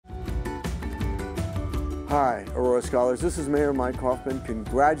Hi, Aurora Scholars. This is Mayor Mike Hoffman.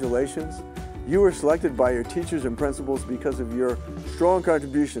 Congratulations. You were selected by your teachers and principals because of your strong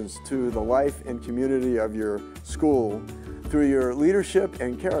contributions to the life and community of your school through your leadership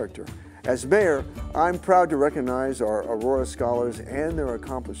and character. As mayor, I'm proud to recognize our Aurora Scholars and their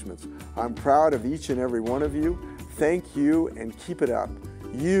accomplishments. I'm proud of each and every one of you. Thank you and keep it up.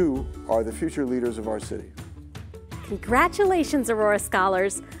 You are the future leaders of our city. Congratulations, Aurora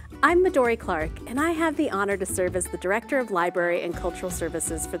Scholars. I'm Midori Clark, and I have the honor to serve as the Director of Library and Cultural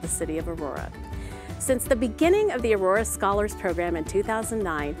Services for the City of Aurora. Since the beginning of the Aurora Scholars Program in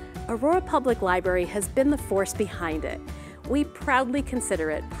 2009, Aurora Public Library has been the force behind it. We proudly consider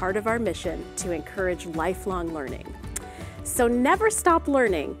it part of our mission to encourage lifelong learning. So never stop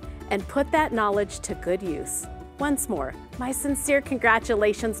learning and put that knowledge to good use. Once more, my sincere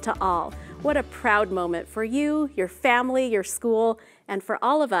congratulations to all. What a proud moment for you, your family, your school, and for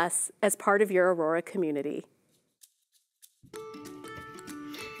all of us as part of your Aurora community.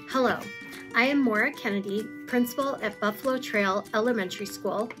 Hello, I am Maura Kennedy, principal at Buffalo Trail Elementary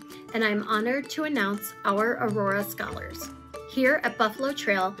School, and I'm honored to announce our Aurora Scholars. Here at Buffalo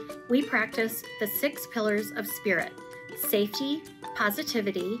Trail, we practice the 6 pillars of spirit: safety,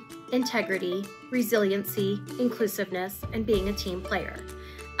 positivity, integrity, resiliency, inclusiveness, and being a team player.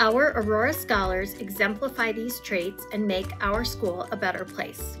 Our Aurora Scholars exemplify these traits and make our school a better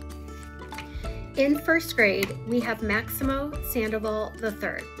place. In first grade, we have Maximo Sandoval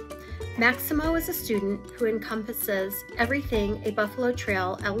III. Maximo is a student who encompasses everything a Buffalo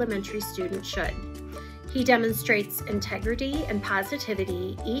Trail elementary student should. He demonstrates integrity and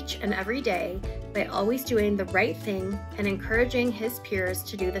positivity each and every day by always doing the right thing and encouraging his peers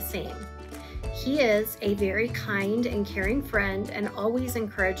to do the same. He is a very kind and caring friend and always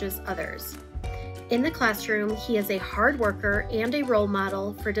encourages others. In the classroom, he is a hard worker and a role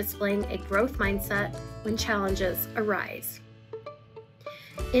model for displaying a growth mindset when challenges arise.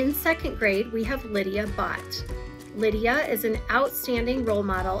 In second grade, we have Lydia Bott. Lydia is an outstanding role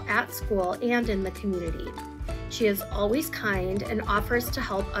model at school and in the community. She is always kind and offers to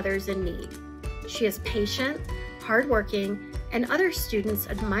help others in need. She is patient, hardworking, and other students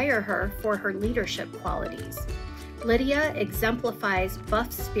admire her for her leadership qualities. Lydia exemplifies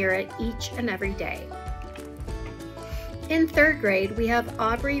Buff spirit each and every day. In third grade, we have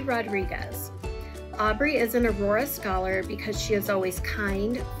Aubrey Rodriguez. Aubrey is an Aurora Scholar because she is always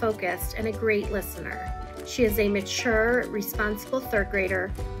kind, focused, and a great listener. She is a mature, responsible third grader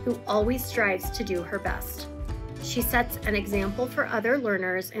who always strives to do her best. She sets an example for other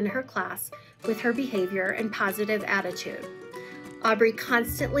learners in her class with her behavior and positive attitude. Aubrey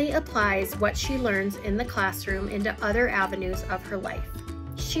constantly applies what she learns in the classroom into other avenues of her life.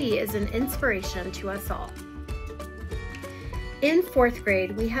 She is an inspiration to us all. In fourth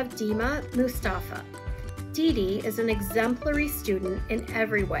grade, we have Dima Mustafa. Didi is an exemplary student in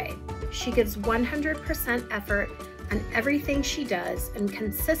every way. She gives 100% effort on everything she does and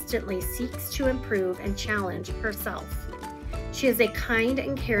consistently seeks to improve and challenge herself. She is a kind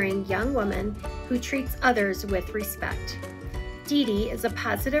and caring young woman who treats others with respect. Didi is a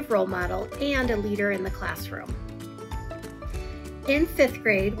positive role model and a leader in the classroom. In fifth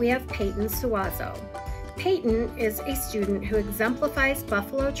grade, we have Peyton Suazo. Peyton is a student who exemplifies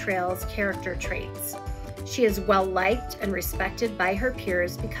Buffalo Trail's character traits. She is well-liked and respected by her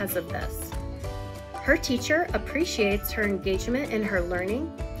peers because of this. Her teacher appreciates her engagement in her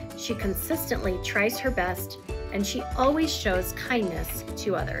learning. She consistently tries her best, and she always shows kindness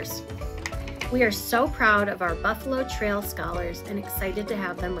to others. We are so proud of our Buffalo Trail Scholars and excited to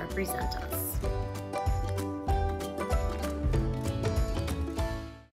have them represent us.